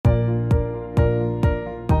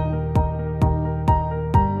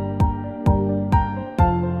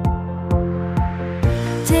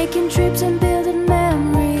taking trips and building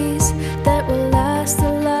memories that will last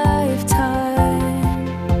a lifetime.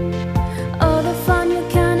 All the fun you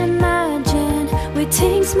can imagine with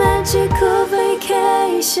Tink's Magical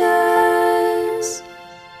Vacations.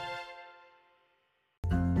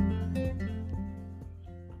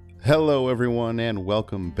 Hello, everyone, and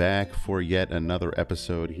welcome back for yet another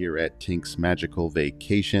episode here at Tink's Magical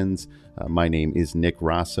Vacations. My name is Nick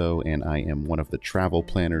Rosso, and I am one of the travel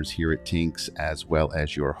planners here at Tink's, as well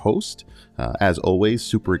as your host. As always,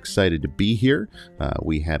 super excited to be here.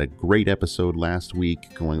 We had a great episode last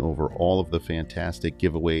week going over all of the fantastic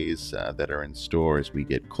giveaways that are in store as we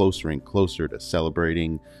get closer and closer to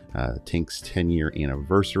celebrating Tink's 10-year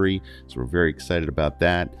anniversary. So we're very excited about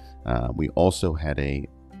that. We also had a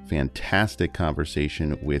fantastic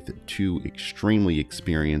conversation with two extremely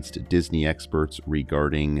experienced Disney experts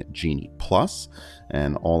regarding Genie Plus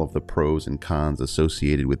and all of the pros and cons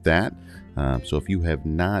associated with that. So if you have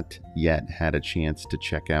not yet had a chance to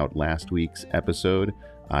check out last week's episode,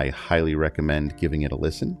 I highly recommend giving it a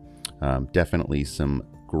listen. Definitely some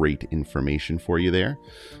great information for you there.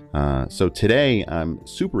 So today I'm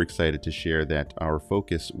super excited to share that our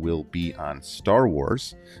focus will be on Star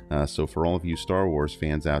Wars. So for all of you Star Wars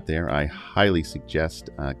fans out there, I highly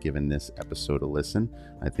suggest giving this episode a listen.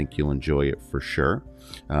 I think you'll enjoy it for sure.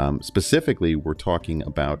 Specifically, we're talking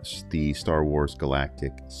about the Star Wars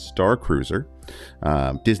Galactic Starcruiser.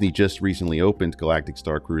 Disney just recently opened Galactic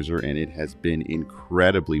Starcruiser, and it has been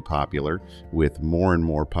incredibly popular with more and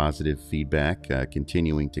more positive feedback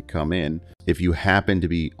continuing to come in. If you happen to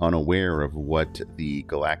be unaware of what the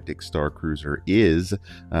Galactic Starcruiser is,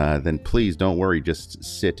 then please don't worry, just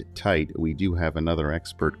sit tight. We do have another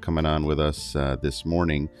expert coming on with us this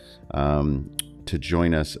morning to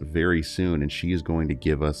join us very soon, and she is going to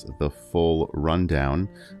give us the full rundown.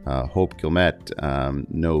 Hope Guillemette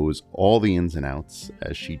knows all the ins and outs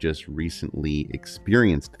as she just recently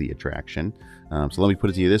experienced the attraction. So let me put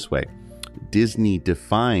it to you this way. Disney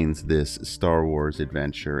defines this Star Wars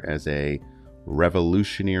adventure as a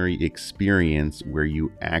revolutionary experience where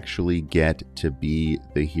you actually get to be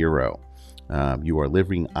the hero. You are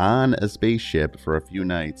living on a spaceship for a few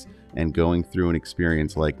nights and going through an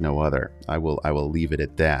experience like no other. I will leave it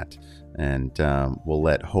at that, and we'll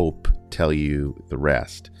let Hope tell you the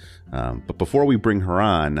rest. But before we bring her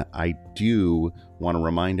on, I do want to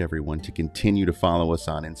remind everyone to continue to follow us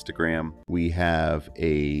on Instagram. We have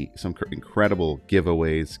some incredible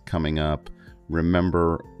giveaways coming up.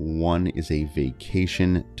 Remember, one is a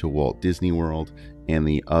vacation to Walt Disney World and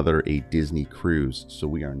the other a Disney cruise. So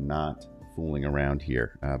we are not fooling around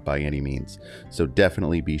here by any means. So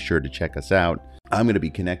definitely be sure to check us out. I'm going to be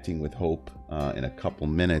connecting with Hope in a couple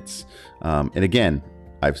minutes. And again,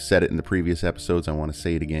 I've said it in the previous episodes. I want to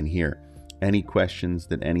say it again here. Any questions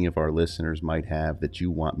that any of our listeners might have that you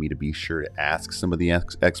want me to be sure to ask some of the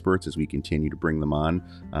experts as we continue to bring them on.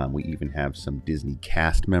 We even have some Disney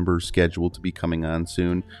cast members scheduled to be coming on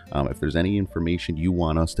soon. If there's any information you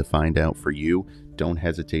want us to find out for you, don't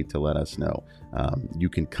hesitate to let us know. You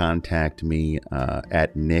can contact me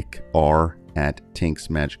at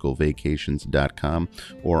nickr@tinksmagicalvacations.com,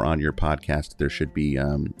 or on your podcast there should be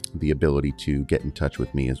the ability to get in touch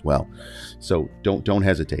with me as well. So don't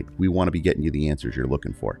hesitate. We want to be getting you the answers you're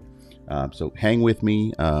looking for. So hang with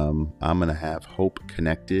me. I'm going to have Hope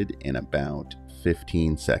connected in about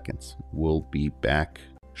 15 seconds. We'll be back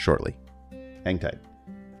shortly. Hang tight.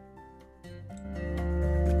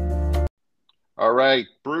 All right,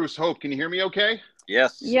 Bruce, Hope, can you hear me okay?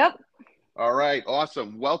 Yes. Yep. All right,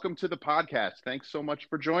 awesome. Welcome to the podcast. Thanks so much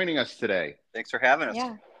for joining us today. Thanks for having us.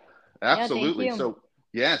 Yeah. Absolutely. Yeah, thank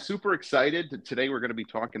you. Super excited. Today we're going to be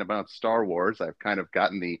talking about Star Wars. I've kind of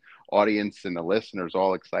gotten the audience and the listeners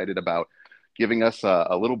all excited about giving us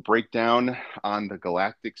a little breakdown on the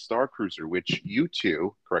Galactic Starcruiser, which you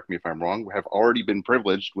two, correct me if I'm wrong, have already been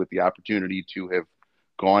privileged with the opportunity to have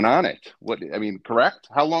gone on it. Correct?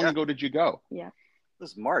 How long ago did you go? Yeah.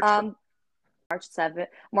 This is March.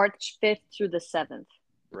 March 5th through the 7th.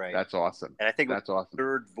 Right. That's awesome. And I think that's awesome.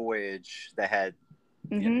 Third voyage that had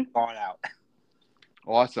gone out.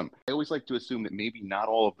 Awesome. I always like to assume that maybe not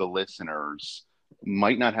all of the listeners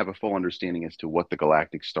might not have a full understanding as to what the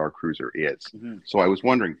Galactic Starcruiser is. Mm-hmm. So I was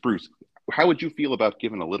wondering, Bruce, how would you feel about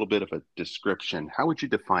giving a little bit of a description? How would you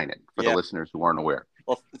define it for the listeners who aren't aware?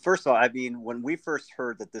 Well, first of all, I mean, when we first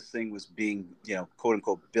heard that this thing was being, quote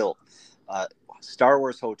unquote, built, Star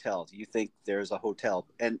Wars hotel, do you think there's a hotel?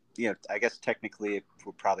 And, I guess technically it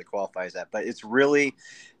would probably qualify as that, but it's really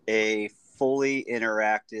a fully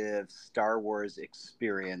interactive Star Wars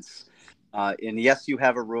experience. And yes, you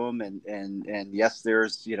have a room and yes,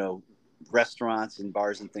 there's, restaurants and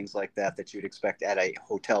bars and things like that you'd expect at a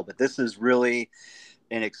hotel. But this is really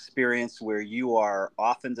an experience where you are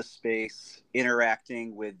off into space,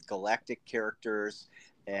 interacting with galactic characters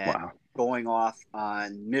and going off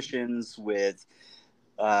on missions with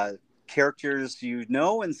characters you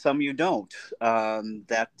know and some you don't.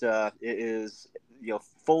 It is,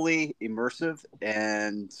 fully immersive,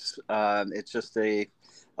 and it's just a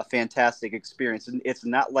fantastic experience, and it's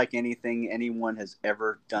not like anything anyone has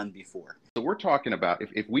ever done before. So we're talking about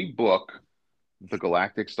if we book the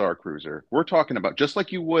Galactic Starcruiser, we're talking about just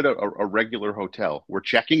like you would a regular hotel. We're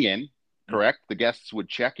checking in, correct? The guests would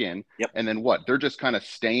check in, and then what? They're just kind of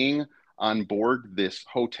staying on board this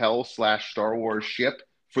hotel / Star Wars ship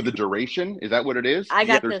for the duration. Is that what it is? I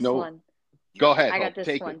got this one. Go ahead. I got this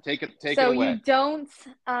take one. Take it away. So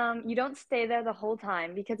you don't stay there the whole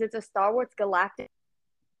time because it's a Star Wars Galactic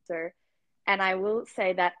Starcruiser, and I will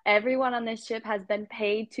say that everyone on this ship has been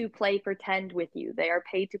paid to play pretend with you. They are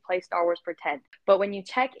paid to play Star Wars pretend. But when you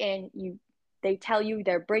check in, they tell you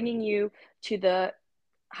they're bringing you to the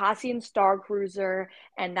Hacian Starcruiser,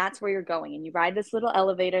 and that's where you're going. And you ride this little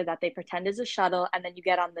elevator that they pretend is a shuttle, and then you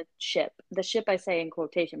get on the ship. The ship I say in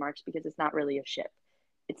quotation marks because it's not really a ship.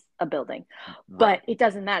 It's a building. Right. But it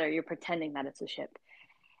doesn't matter. You're pretending that it's a ship.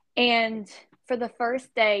 And for the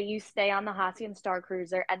first day, you stay on the Hacian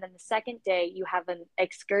Starcruiser, and then the second day, you have an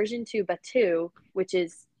excursion to Batuu, which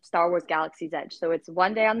is Star Wars Galaxy's Edge. So it's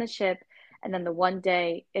one day on the ship, and then the one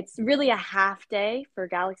day, it's really a half day for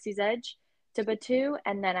Galaxy's Edge to Batuu,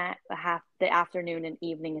 and then the afternoon and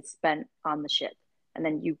evening is spent on the ship, and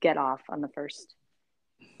then you get off on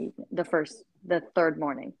the third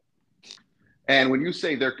morning. And when you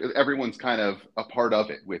say everyone's kind of a part of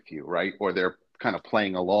it with you, right? Or they're kind of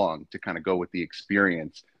playing along to kind of go with the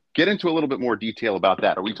experience. Get into a little bit more detail about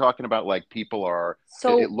that. Are we talking about like people are,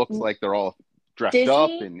 it looks like they're all dressed up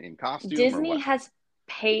in costume? Disney has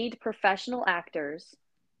paid professional actors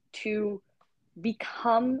to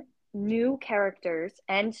become new characters,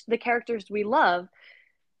 and the characters we love,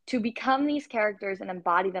 to become these characters and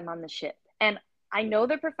embody them on the ship. And I know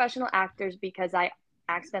they're professional actors because I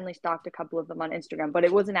accidentally stalked a couple of them on Instagram, but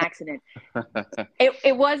it was an accident.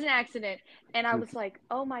 It was an accident. And I was like,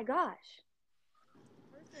 oh my gosh,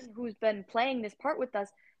 the person who's been playing this part with us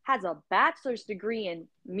has a bachelor's degree in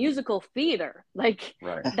musical theater. Like,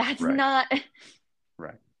 that's not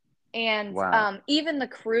right. And even the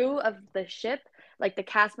crew of the ship, like the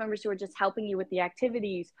cast members who are just helping you with the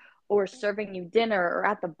activities or serving you dinner or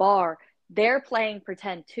at the bar, they're playing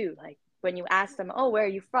pretend too. Like when you ask them, oh, where are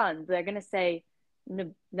you from? They're going to say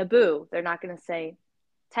Naboo. They're not going to say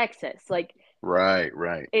Texas. Like, right.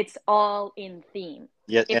 It's all in theme.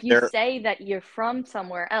 Yeah, if you say that you're from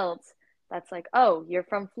somewhere else, that's like, oh, you're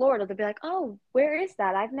from Florida. They'll be like, oh, where is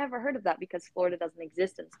that? I've never heard of that because Florida doesn't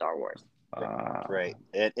exist in Star Wars. Right.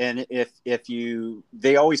 And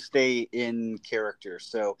they always stay in character.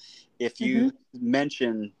 So if you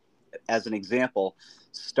mention, as an example,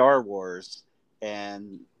 Star Wars,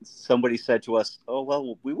 and somebody said to us, oh,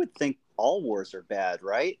 well, we would think all wars are bad,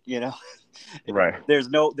 right? Right. There's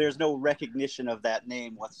no recognition of that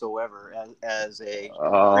name whatsoever as a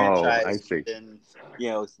franchise in,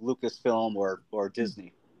 Lucasfilm or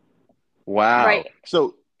Disney. Wow. Right.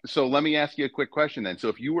 So let me ask you a quick question then. So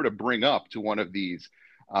if you were to bring up to one of these,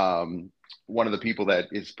 one of the people that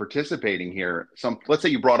is participating here, let's say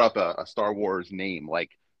you brought up a Star Wars name like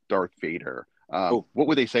Darth Vader. What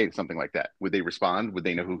would they say to something like that? Would they respond? Would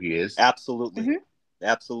they know who he is? Absolutely. Mm-hmm.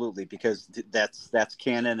 Absolutely. Because that's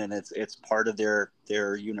canon and it's part of their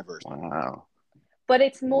universe. Wow. But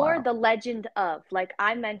it's more the legend of, like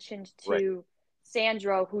I mentioned to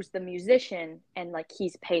Sandro, who's the musician, and like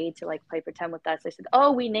he's paid to like play pretend with us. I said,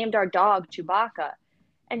 oh, we named our dog Chewbacca.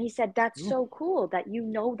 And he said, that's so cool that you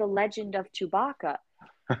know the legend of Chewbacca.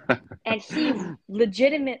 And he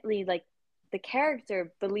legitimately, like, the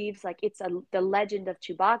character believes like it's the legend of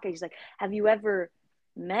Chewbacca. He's like, have you ever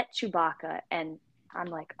met Chewbacca? And I'm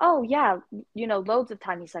like, oh yeah, loads of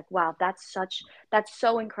time. He's like, wow, that's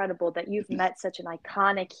so incredible that you've met such an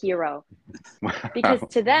iconic hero. Because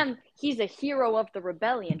to them, he's a hero of the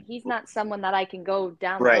rebellion. He's not someone that I can go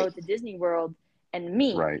down the road to Disney World and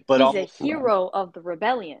meet. Right. But he's a hero of the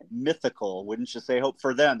rebellion. Mythical, wouldn't you say? Hope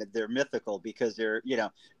for them, they're mythical because they're,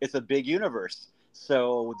 it's a big universe.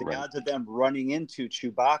 So the odds of them running into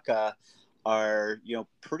Chewbacca are,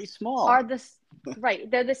 pretty small.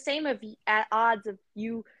 They're the same at odds of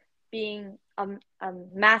you being a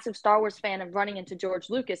massive Star Wars fan and running into George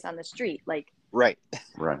Lucas on the street. Like, Right.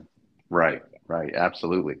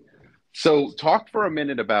 Absolutely. So talk for a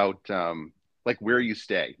minute about like where you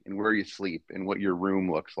stay and where you sleep and what your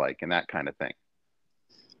room looks like and that kind of thing.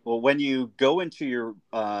 Well, when you go into your,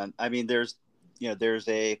 I mean, there's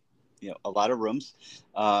a lot of rooms.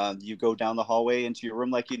 You go down the hallway into your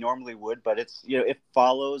room like you normally would, but it's, it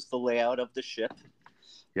follows the layout of the ship.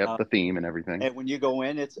 Yep, the theme and everything. And when you go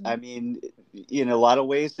in, I mean, in a lot of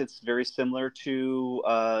ways, it's very similar to,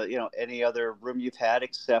 any other room you've had,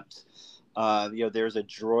 except, there's a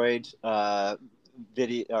droid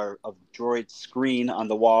video or a droid screen on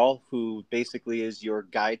the wall who basically is your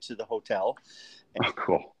guide to the hotel. And oh,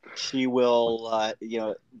 cool. she will,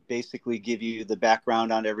 basically give you the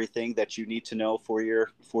background on everything that you need to know for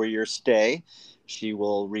your stay. She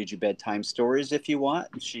will read you bedtime stories if you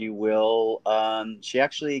want. She will. She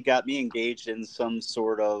actually got me engaged in some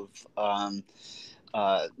sort of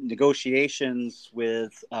negotiations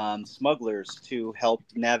with smugglers to help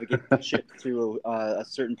navigate the ship through a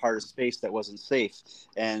certain part of space that wasn't safe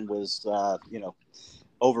and was,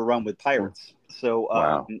 overrun with pirates. So.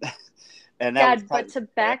 Wow. And yeah, but to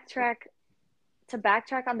backtrack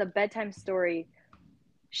on the bedtime story,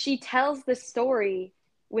 she tells the story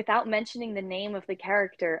without mentioning the name of the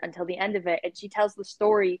character until the end of it, and she tells the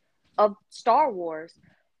story of Star Wars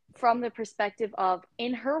from the perspective of,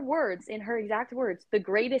 in her exact words, the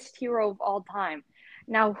greatest hero of all time.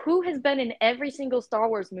 Now, who has been in every single Star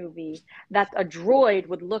Wars movie that a droid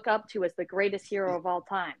would look up to as the greatest hero of all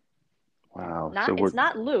time? Wow. It's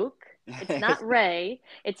not Luke. It's not Rey.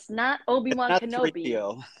 It's not Obi-Wan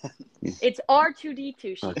Kenobi. It's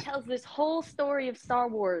R2-D2. She tells this whole story of Star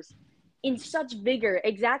Wars in such vigor,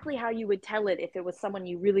 exactly how you would tell it if it was someone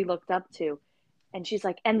you really looked up to. And she's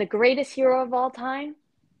like, and the greatest hero of all time?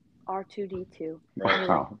 R2-D2. Right.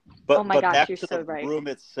 Like, oh my gosh, you're so right. Room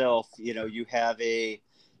itself, you have a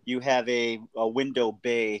window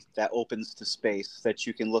bay that opens to space that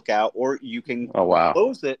you can look out, or you can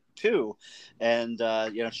close it too, and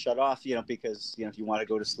shut off. Because if you want to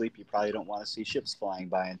go to sleep, you probably don't want to see ships flying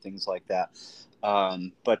by and things like that. So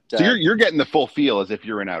you're getting the full feel as if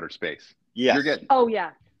you're in outer space. Yes. You're getting. Oh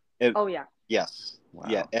yeah. Yes. Wow.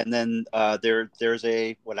 Yeah, and then there's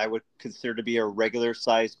what I would consider to be a regular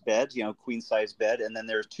sized bed, queen size bed, and then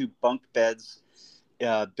there's two bunk beds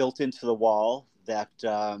built into the wall that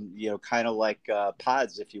kind of like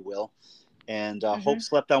pods, if you will. And Hope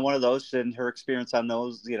slept on one of those, and her experience on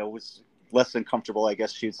those, was less than comfortable, I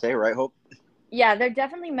guess you'd say, right, Hope? Yeah, they're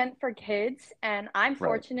definitely meant for kids, and I'm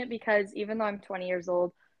fortunate because even though I'm 20 years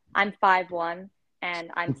old, I'm 5'1"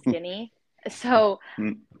 and I'm skinny. So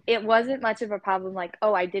it wasn't much of a problem like,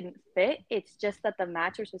 oh, I didn't fit. It's just that the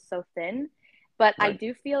mattress was so thin. But I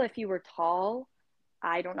do feel if you were tall,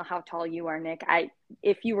 I don't know how tall you are, Nick.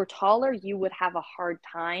 If you were taller, you would have a hard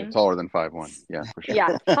time. You're taller than 5'1", yeah, for sure.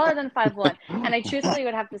 Yeah, taller than 5'1". And I truthfully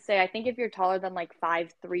would have to say, I think if you're taller than like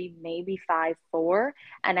 5'3", maybe 5'4",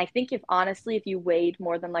 and I think if you weighed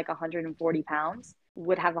more than like 140 pounds,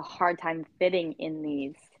 would have a hard time fitting in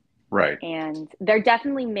these. Right. And they're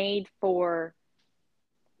definitely made for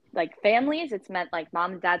like families. It's meant like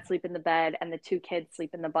mom and dad sleep in the bed and the two kids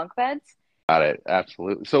sleep in the bunk beds. Got it.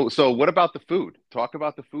 Absolutely. So what about the food? Talk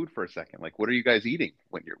about the food for a second. Like, what are you guys eating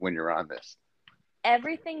when you're on this?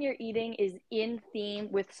 Everything you're eating is in theme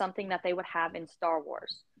with something that they would have in Star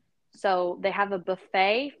Wars. So they have a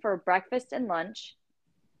buffet for breakfast and lunch,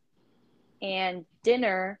 and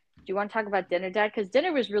dinner. Do you want to talk about dinner, Dad? Because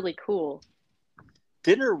dinner was really cool.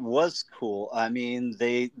 Dinner was cool. I mean,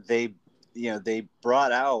 they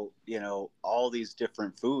brought out, all these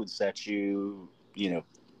different foods that you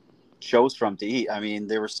chose from to eat. I mean,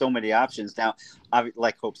 there were so many options. Now,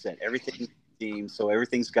 like Hope said, everything themed, so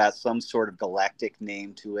everything's got some sort of galactic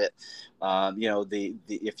name to it.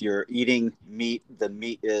 If you're eating meat, the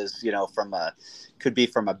meat is, could be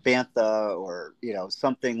from a bantha or,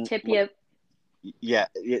 something. Tip-yip. Yeah,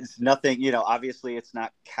 it's nothing, obviously it's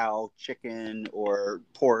not cow, chicken, or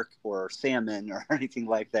pork or salmon or anything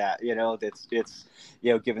like that. It's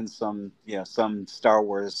given some, some Star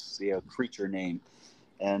Wars, creature name.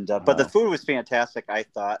 And, but the food was fantastic. I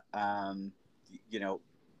thought,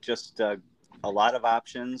 just a lot of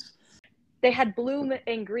options. They had blue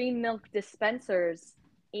and green milk dispensers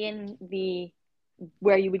in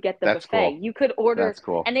where you would get the buffet. Cool. You could order, that's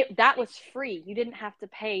cool. And that was free. You didn't have to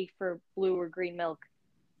pay for blue or green milk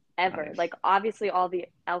ever. Nice. Like obviously all the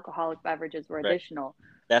alcoholic beverages were additional.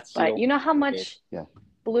 But you know how much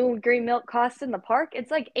blue and green milk costs in the park?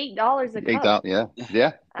 It's like $8 a cup. Yeah.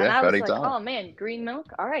 And I was like, oh man, green milk?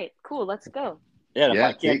 All right, cool, let's go. Yeah, and if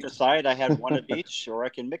I can't decide, I have one of each, or I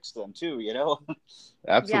can mix them too,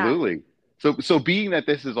 Absolutely. Yeah. So being that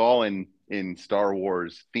this is all in Star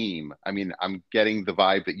Wars theme, I mean, I'm getting the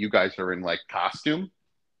vibe that you guys are in like costume.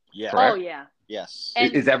 Yeah. Correct? Oh yeah. Yes.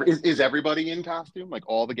 Is everybody in costume? Like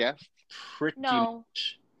all the guests? Pretty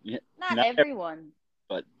much. Yeah, Not not every, everyone,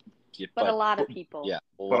 but yeah, but a lot of people. yeah, a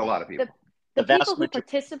But a lot. lot of The people. the The vast people who majority.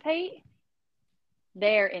 participate,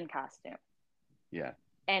 they're in costume. Yeah.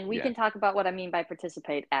 And we Yeah. can talk about what I mean by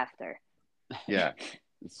participate after. Yeah.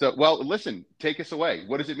 So, well, listen, take us away.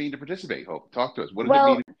 What does it mean to participate, Hope? Talk to us. What does it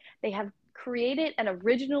Well, mean? they have created an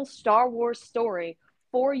original Star Wars story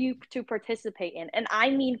for you to participate in. And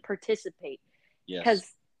I mean participate. Yes.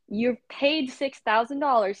 Because you've paid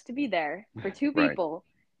 $6,000 to be there for two Right. people.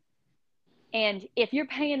 And if you're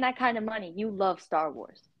paying that kind of money, you love Star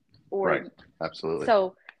Wars. Or Right. Absolutely.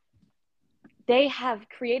 So they have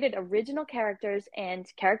created original characters and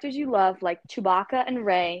characters you love, like Chewbacca and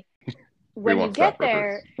Rey. When you get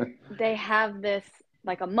there, they have this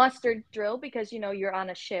like a mustard drill because, you know, you're on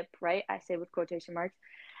a ship, right? I say with quotation marks.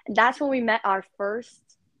 And that's when we met our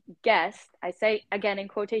first guest. I say again in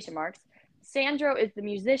quotation marks. Sandro is the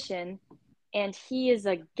musician, and he is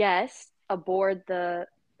a guest aboard the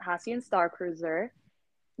Hacian Starcruiser.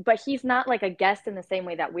 But he's not like a guest in the same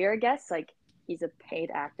way that we're a guest. Like, he's a paid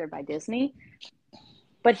actor by Disney.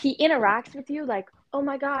 But he interacts with you like, oh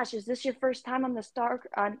my gosh, is this your first time on the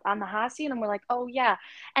Hacian? And we're like, oh yeah.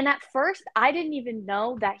 And at first, I didn't even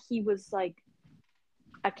know that he was like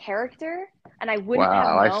a character, and I wouldn't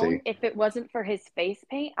have known if it wasn't for his face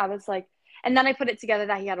paint. I was like, and then I put it together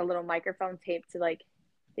that he had a little microphone taped to like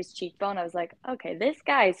his cheekbone. I was like, okay, this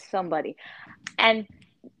guy is somebody. And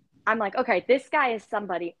I'm like, okay, this guy is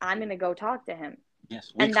somebody. I'm going to go talk to him.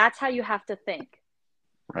 Yes. And that's how you have to think.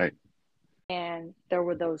 Right. And there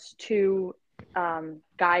were those two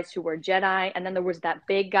guys who were Jedi. And then there was that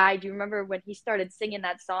big guy. Do you remember when he started singing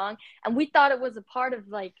that song? And we thought it was a part of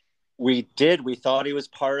like, we did. We thought he was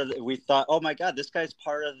part of the, we thought, oh my God, this guy's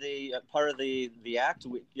part of the act.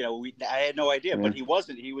 I had no idea, but he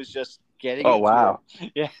wasn't. He was just getting into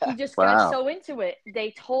it. Yeah. He just got so into it. They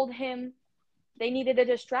told him they needed a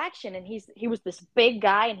distraction, and he was this big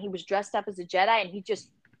guy, and he was dressed up as a Jedi, and he just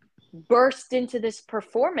burst into this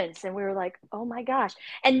performance, and we were like, oh my gosh.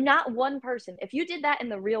 And not one person, if you did that in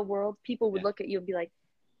the real world, people would look at you and be like,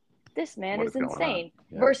 this man is insane.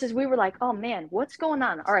 Versus we were like, oh man, what's going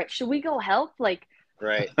on? All right, should we go help? Like,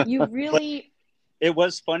 right. You really. It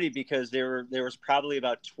was funny because there was probably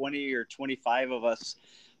about 20 or 25 of us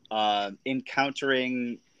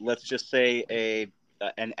encountering, let's just say,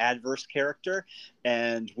 an adverse character,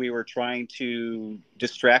 and we were trying to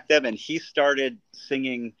distract them, and he started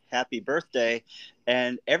singing happy birthday,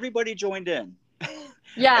 and everybody joined in.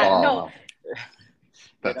 No,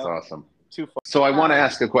 that's awesome. So I want to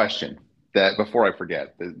ask a question that before I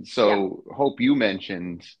forget. So Hope, you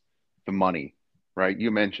mentioned the money, right?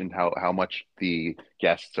 You mentioned how much the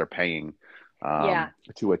guests are paying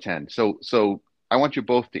to attend. So I want you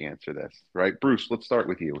both to answer this, right? Bruce, let's start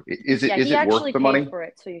with you. Is it worth the money? For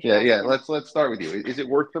it, so you Let's start with you. Is it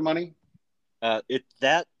worth the money?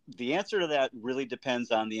 The answer to that really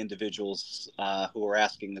depends on the individuals who are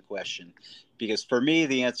asking the question, because for me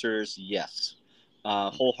the answer is yes,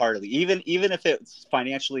 wholeheartedly. Even if it's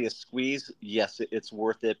financially a squeeze, yes, it's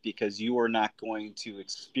worth it, because you are not going to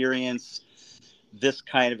experience this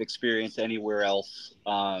kind of experience anywhere else.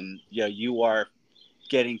 You are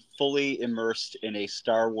getting fully immersed in a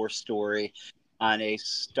Star Wars story on a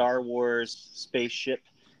Star Wars spaceship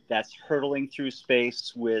that's hurtling through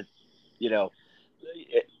space with,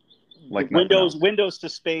 like windows to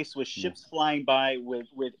space, with ships flying by,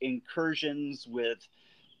 with incursions, with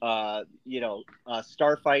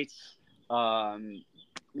starfights, and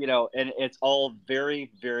it's all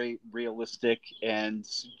very, very realistic, and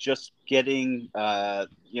just getting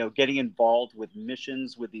involved with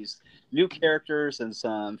missions with these new characters and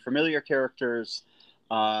some familiar characters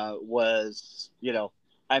was,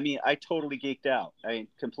 I totally geeked out.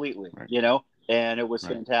 Completely, and it was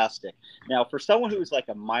fantastic. Now, for someone who's like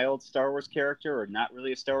a mild Star Wars character, or not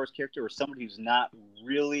really a Star Wars character, or someone who's not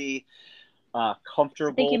really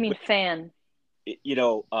comfortable, I think you mean fan,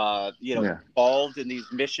 involved in these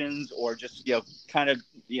missions, or just kind of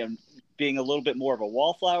being a little bit more of a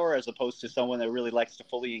wallflower as opposed to someone that really likes to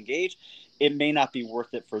fully engage, it may not be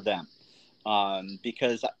worth it for them,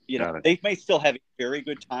 because they may still have a very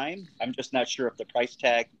good time. I'm just not sure if the price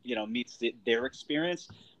tag meets their experience.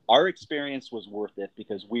 Our experience was worth it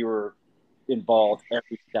because we were involved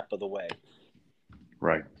every step of the way.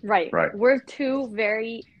 Right. We're two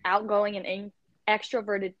very outgoing and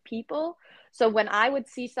extroverted people. So when I would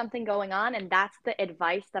see something going on, and that's the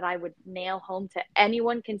advice that I would nail home to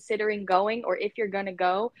anyone considering going, or if you're going to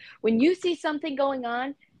go, when you see something going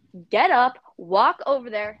on, get up, walk over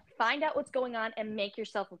there, find out what's going on, and make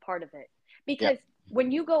yourself a part of it. Because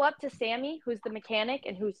when you go up to Sammy, who's the mechanic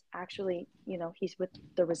and who's actually, he's with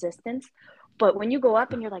the Resistance, But when you go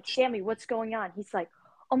up and you're like, Sammy, what's going on? He's like,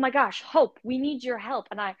 oh my gosh, Hope, we need your help.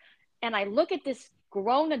 And I look at this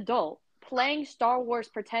grown adult playing Star Wars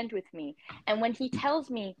pretend with me. And when he tells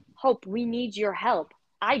me, Hope, we need your help,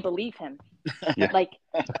 I believe him. Yeah. Like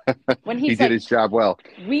when He he's did like, his job well.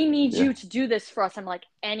 we need Yeah. you to do this for us. I'm like,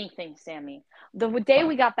 anything, Sammy. The day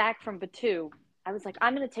we got back from Batu, I was like,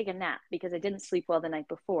 I'm going to take a nap because I didn't sleep well the night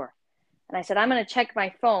before. And I said, I'm going to check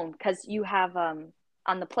my phone because you have on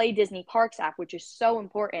the Play Disney Parks app, which is so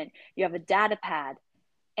important, you have a data pad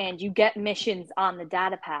and you get missions on the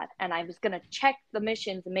data pad. And I was going to check the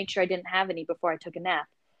missions and make sure I didn't have any before I took a nap.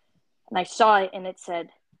 And I saw it and it said,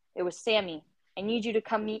 it was Sammy. I need you to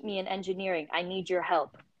come meet me in engineering. I need your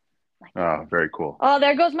help. Like, Oh, very cool. oh,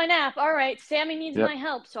 there goes my nap. All right, Sammy needs Yep. my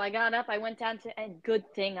help. So I got up, I went down to, and good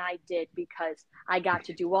thing I did because I got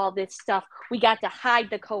to do all this stuff. We got to hide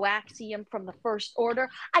the coaxium from the First Order.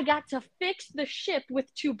 I got to fix the ship with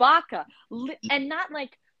Chewbacca. And not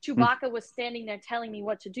like Chewbacca was standing there telling me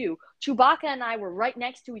what to do. Chewbacca and I were right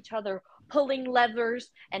next to each other, pulling levers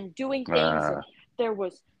and doing things. And there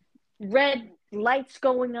was red lights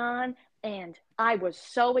going on, and I was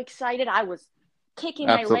so excited. I was kicking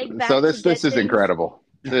my leg back. So this is things. incredible.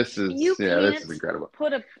 This is this is incredible.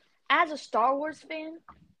 As a Star Wars fan,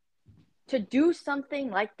 to do something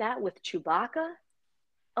like that with Chewbacca.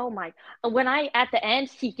 Oh my! When at the end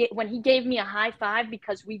when he gave me a high five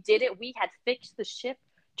because we did it, we had fixed the ship.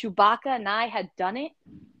 Chewbacca and I had done it.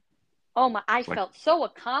 Oh my! I felt so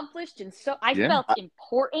accomplished and I felt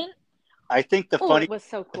important. I think the funny it was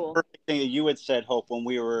so cool. The perfect thing that you had said, Hope, when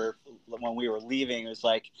we were leaving, was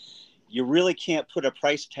like, you really can't put a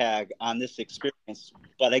price tag on this experience,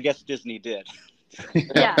 but I guess Disney did.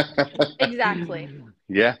 Yeah, exactly.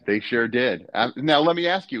 Yeah, they sure did. Now, let me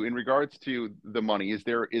ask you, in regards to the money, is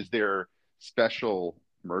there special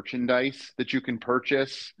merchandise that you can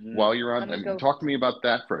purchase while you're on? Talk to me about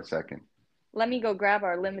that for a second. Let me go grab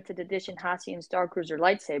our limited edition Hassian Starcruiser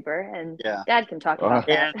lightsaber, and Dad can talk about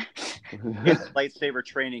that. It's lightsaber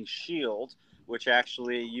training shield, which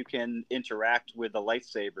actually you can interact with the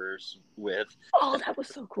lightsabers with. Oh, that was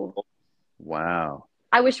so cool. Wow.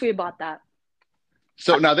 I wish we had bought that.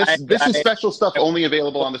 So now this is special stuff only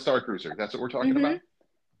available on the Starcruiser. That's what we're talking about?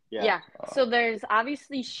 Yeah. So there's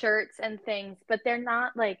obviously shirts and things, but they're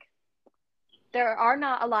not like, there are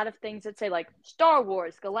not a lot of things that say like Star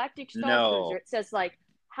Wars, Galactic Starcruiser. No. It says like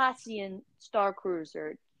Hassian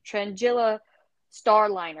Starcruiser, Trangilla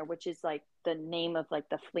Starliner, which is like the name of like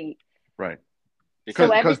the fleet. Right.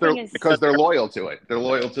 Because they're loyal to it. They're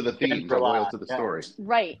loyal to the theme. They're loyal to the story.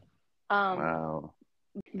 Right. Wow.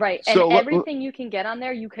 Right. And so, everything you can get on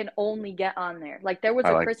there, you can only get on there. Like there was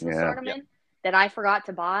a Christmas ornament that I forgot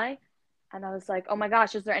to buy. And I was like, oh my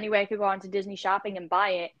gosh, is there any way I could go onto Disney shopping and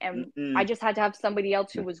buy it? And I just had to have somebody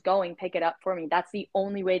else who was going pick it up for me. That's the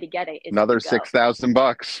only way to get it. Another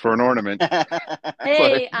 $6,000 for an ornament.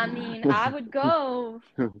 Hey, I mean, I would go.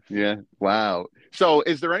 Yeah. Wow. So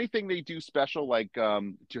is there anything they do special, like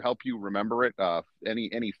to help you remember it?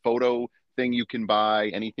 Any photo thing you can buy,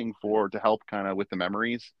 anything to help kind of with the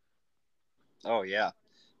memories? Oh, yeah.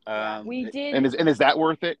 We did. And is that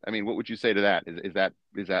worth it? I mean, what would you say to that? Is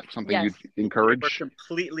that something you'd encourage? We're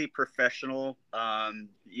completely professional.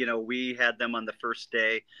 We had them on the first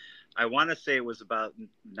day. I want to say it was about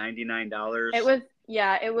 $99.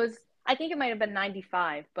 It was. I think it might have been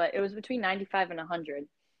 $95, but it was between $95 and $100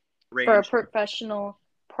 for a professional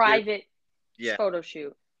private photo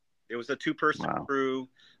shoot. It was a 2-person crew.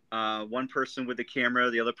 One person with the camera,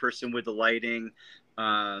 the other person with the lighting.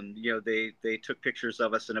 They took pictures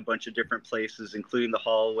of us in a bunch of different places, including the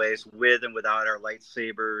hallways, with and without our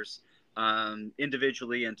lightsabers,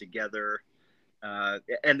 individually and together.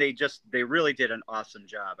 And they really did an awesome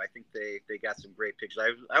job. I think they got some great pictures.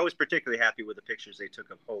 I was particularly happy with the pictures they took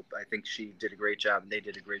of Hope. I think she did a great job, and they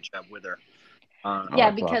did a great job with her.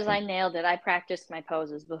 Because awesome. I nailed it. I practiced my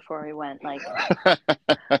poses before we went.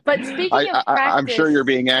 But speaking of practice, I'm sure you're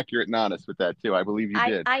being accurate and honest with that too. I believe you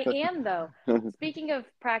did. I am though. Speaking of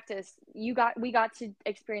practice, we got to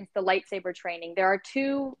experience the lightsaber training. There are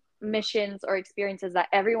 2 missions or experiences that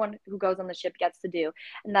everyone who goes on the ship gets to do,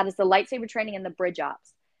 and that is the lightsaber training and the bridge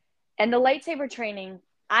ops. And the lightsaber training,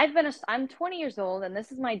 I'm 20 years old, and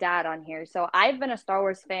this is my dad on here, so I've been a Star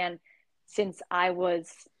Wars fan since I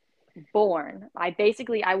was born.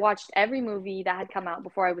 I watched every movie that had come out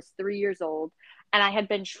before I was 3 years old, and I had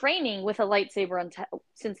been training with a lightsaber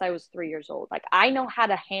since I was 3 years old. Like, I know how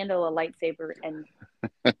to handle a lightsaber, and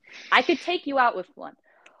I could take you out with one.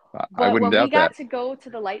 But when we got to go to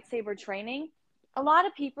the lightsaber training, a lot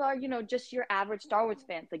of people are, just your average Star Wars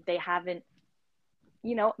fans. Like, they haven't,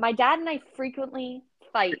 my dad and I frequently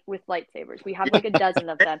fight with lightsabers. We have like a dozen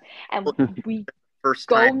of them, and we First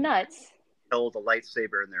go time nuts. held a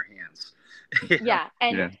lightsaber in their hands. Yeah,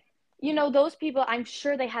 and those people, I'm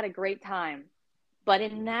sure they had a great time, but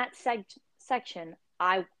in that section,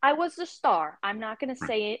 I was the star. I'm not going to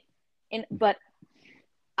say it, but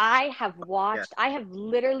I have watched. I have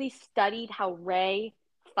literally studied how Rey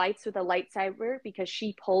fights with a lightsaber because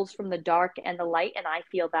she pulls from the dark and the light, and I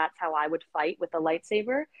feel that's how I would fight with a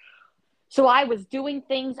lightsaber. So I was doing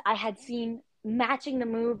things I had seen, matching the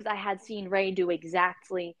moves I had seen Rey do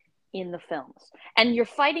exactly in the films. And you're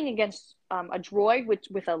fighting against a droid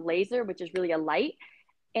with a laser, which is really a light,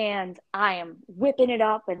 and I am whipping it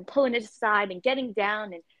up and pulling it aside and getting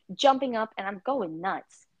down and jumping up, and I'm going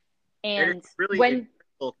nuts. And it's really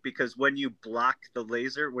incredible because when you block the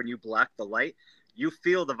laser, when you block the light, you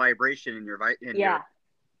feel the vibration in your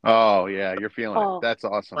Oh yeah, you're feeling it. That's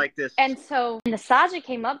awesome. Like this. And so the Saja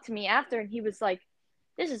came up to me after, and he was like,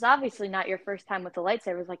 "This is obviously not your first time with the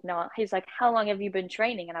lightsaber." I was like, "No." He's like, "How long have you been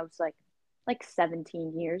training?" And I was like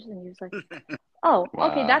 17 years. And he was like, "Oh,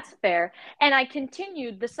 okay, that's fair." And I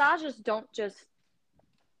continued. The Sajas don't just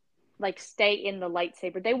like stay in the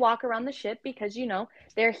lightsaber. They walk around the ship because,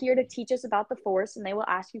 they're here to teach us about the Force, and they will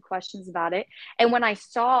ask you questions about it. And when I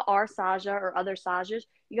saw our Saja or other Sajas,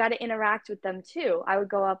 you got to interact with them too. I would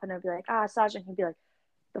go up and I'd be like, Saja, and he'd be like,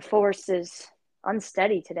 "The Force is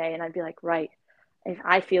unsteady today." And I'd be like, "Right. If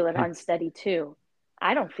I feel it unsteady too.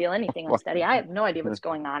 I don't feel anything unsteady. I have no idea what's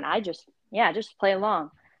going on. I just play along."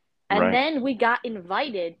 And then we got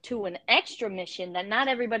invited to an extra mission that not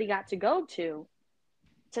everybody got to go to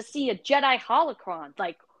see a Jedi holocron.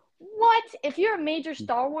 Like, what? If you're a major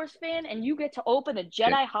Star Wars fan and you get to open a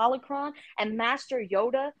Jedi holocron and Master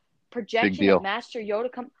Yoda, projection of Master Yoda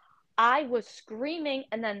I was screaming.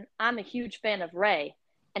 And then I'm a huge fan of Rey.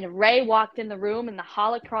 And Rey walked in the room and the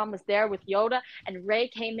holocron was there with Yoda. And Rey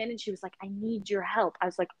came in and she was like, "I need your help." I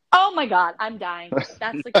was like, "Oh my God, I'm dying."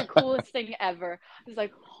 That's like the coolest thing ever. I was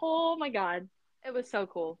like, "Oh my God." It was so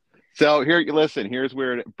cool. So here's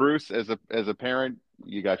where Bruce, as a parent,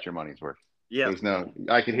 you got your money's worth. Yeah.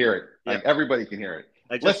 I can hear it. Like, everybody can hear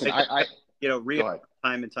it.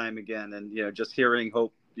 Time and time again, and just hearing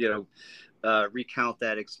Hope, recount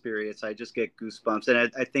that experience, I just get goosebumps.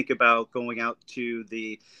 And I think about going out to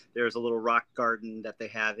there's a little rock garden that they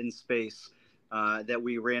have in space that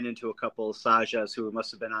we ran into a couple of Sajas who must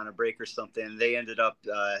have been on a break or something. And they ended up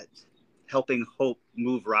helping Hope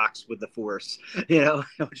move rocks with the Force,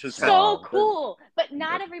 which was so cool. But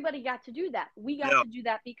not everybody got to do that. We got to do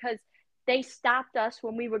that because they stopped us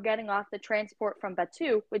when we were getting off the transport from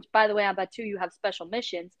Batuu, which, by the way, on Batuu, you have special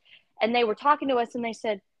missions. And they were talking to us and they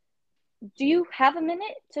said, "Do you have a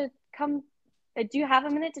minute to come? Do you have a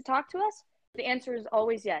minute to talk to us?" The answer is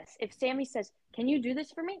always yes. If Sammy says, "Can you do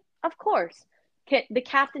this for me?" Of course. The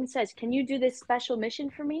captain says, "Can you do this special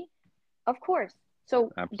mission for me?" Of course.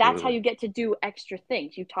 So that's how you get to do extra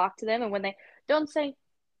things. You talk to them, and when they don't say,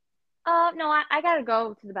 "No, I got to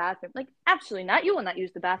go to the bathroom." Like, absolutely not. You will not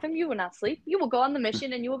use the bathroom. You will not sleep. You will go on the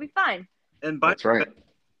mission and you will be fine. And that's right.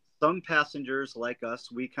 Some passengers like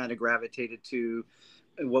us, we kind of gravitated to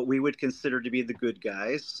what we would consider to be the good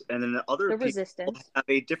guys. And then other people resistance have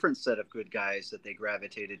a different set of good guys that they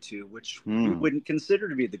gravitated to, which we wouldn't consider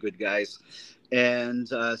to be the good guys. And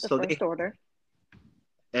First Order.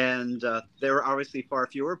 And there are obviously far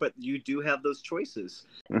fewer, but you do have those choices.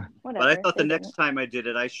 Whatever, but I thought the next time I did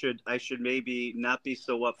it, I should maybe not be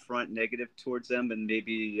so upfront negative towards them, and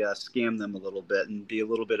maybe scam them a little bit and be a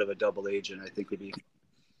little bit of a double agent. I think would be.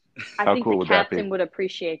 I think the captain would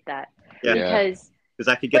appreciate that. Yeah. Because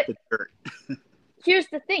I could get the dirt. Here's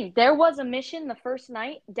the thing. There was a mission the first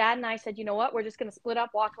night. Dad and I said, "You know what? We're just going to split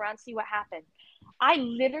up, walk around, see what happens." I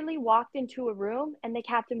literally walked into a room and the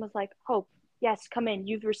captain was like, "Hope, yes, come in.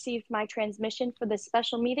 You've received my transmission for this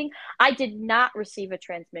special meeting." I did not receive a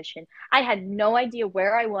transmission. I had no idea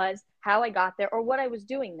where I was, how I got there, or what I was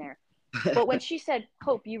doing there. But when she said,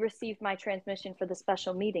 "Hope, you received my transmission for the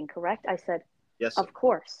special meeting, correct?" I said, "Yes, of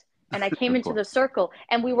course." And I came into the circle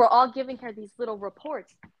and we were all giving her these little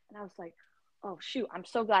reports. And I was like, "Oh, shoot, I'm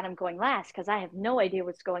so glad I'm going last because I have no idea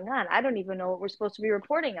what's going on. I don't even know what we're supposed to be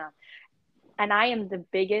reporting on." And I am the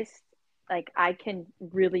biggest, I can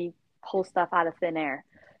really pull stuff out of thin air.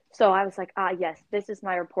 So I was like, yes, this is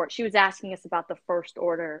my report. She was asking us about the First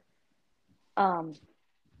Order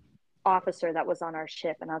officer that was on our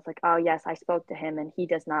ship. And I was like, "Oh, yes, I spoke to him and he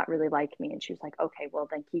does not really like me." And she was like, "Okay, well,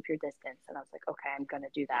 then keep your distance." And I was like, "Okay, I'm going to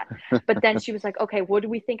do that." But then she was like, "Okay, what do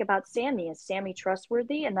we think about Sammy? Is Sammy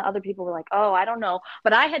trustworthy?" And the other people were like, "Oh, I don't know."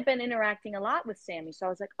 But I had been interacting a lot with Sammy. So I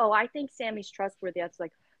was like, "Oh, I think Sammy's trustworthy." I was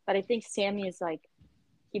like, "But I think Sammy is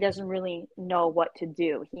he doesn't really know what to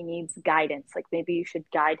do. He needs guidance. Like, maybe you should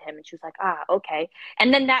guide him. And she was like, okay.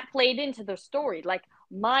 And then that played into the story. Like,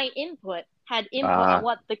 my input had input on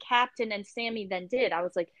what the captain and Sammy then did. I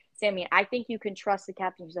was like, Sammy, I think you can trust the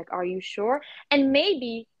captain. She's like, are you sure? And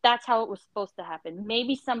maybe that's how it was supposed to happen.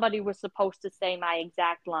 Maybe somebody was supposed to say my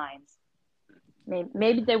exact lines.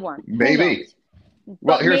 Maybe they weren't. Maybe.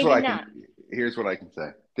 Well, here's what I can say.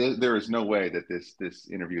 There is no way that this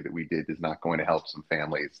interview that we did is not going to help some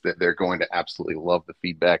families. That they're going to absolutely love the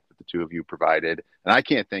feedback that the two of you provided. And I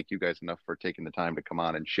can't thank you guys enough for taking the time to come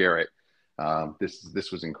on and share it.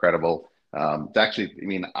 This was incredible. Actually, I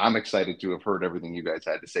mean, I'm excited to have heard everything you guys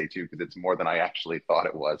had to say too, because it's more than I actually thought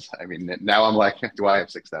it was. I mean, now I'm like, do I have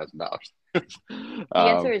 $6,000? The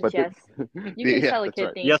answer is yes. You can tell a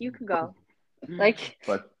kid things. Yes. You can go.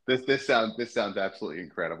 But this sounds absolutely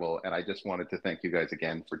incredible, and I just wanted to thank you guys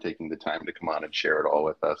again for taking the time to come on and share it all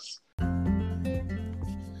with us.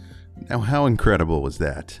 Now, how incredible was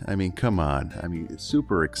that? I mean, come on. I mean,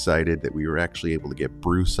 super excited that we were actually able to get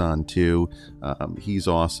Bruce on too. He's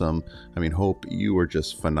awesome. I mean, Hope, you were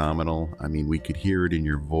just phenomenal. I mean, we could hear it in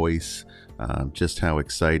your voice, just how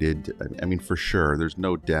excited. I mean, for sure, there's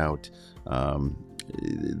no doubt.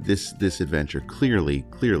 This adventure clearly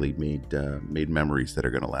made memories that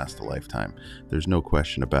are going to last a lifetime. There's no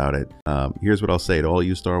question about it. Here's what I'll say to all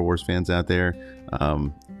you Star Wars fans out there.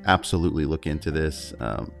 Absolutely look into this.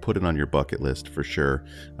 Put it on your bucket list for sure.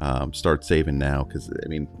 Start saving now, because I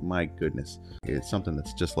mean, my goodness, it's something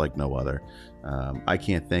that's just like no other. I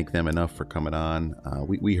can't thank them enough for coming on.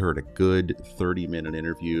 We heard a good 30-minute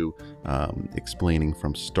interview explaining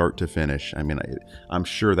from start to finish. I mean, I'm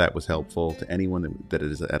sure that was helpful to anyone that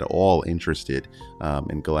is at all interested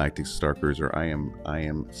in Galactic Starcruiser. I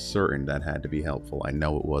am certain that had to be helpful. I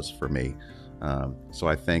know it was for me. So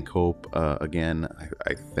I thank Hope again.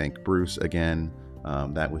 I thank Bruce again.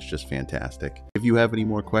 That was just fantastic. If you have any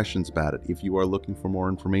more questions about it, if you are looking for more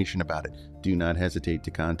information about it, do not hesitate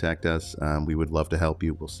to contact us. We would love to help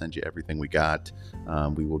you. We'll send you everything we got.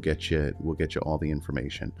 We'll get you all the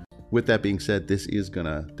information. With that being said, this is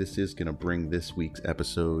gonna bring this week's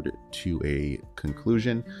episode to a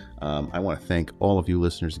conclusion. I want to thank all of you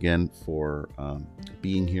listeners again for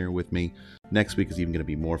being here with me. Next week is even going to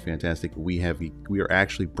be more fantastic. We are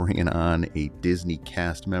actually bringing on a Disney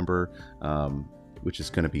cast member, which is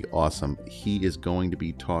going to be awesome. He is going to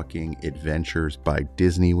be talking Adventures by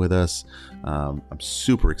Disney with us. I'm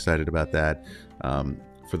super excited about that.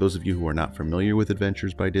 For those of you who are not familiar with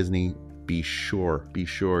Adventures by Disney, be sure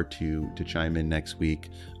to chime in next week.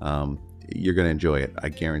 You're going to enjoy it. I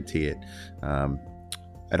guarantee it.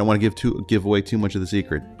 I don't want to give away too much of the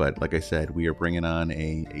secret, but like I said, we are bringing on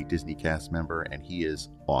a Disney cast member, and he is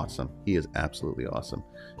awesome. He is absolutely awesome.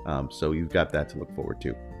 So you've got that to look forward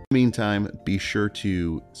to. In the meantime, be sure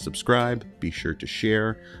to subscribe, be sure to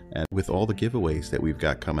share, and with all the giveaways that we've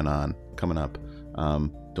got coming up,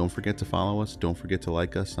 don't forget to follow us. Don't forget to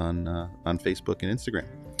like us on Facebook and Instagram.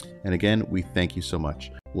 And again, we thank you so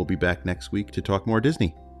much. We'll be back next week to talk more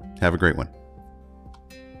Disney. Have a great one.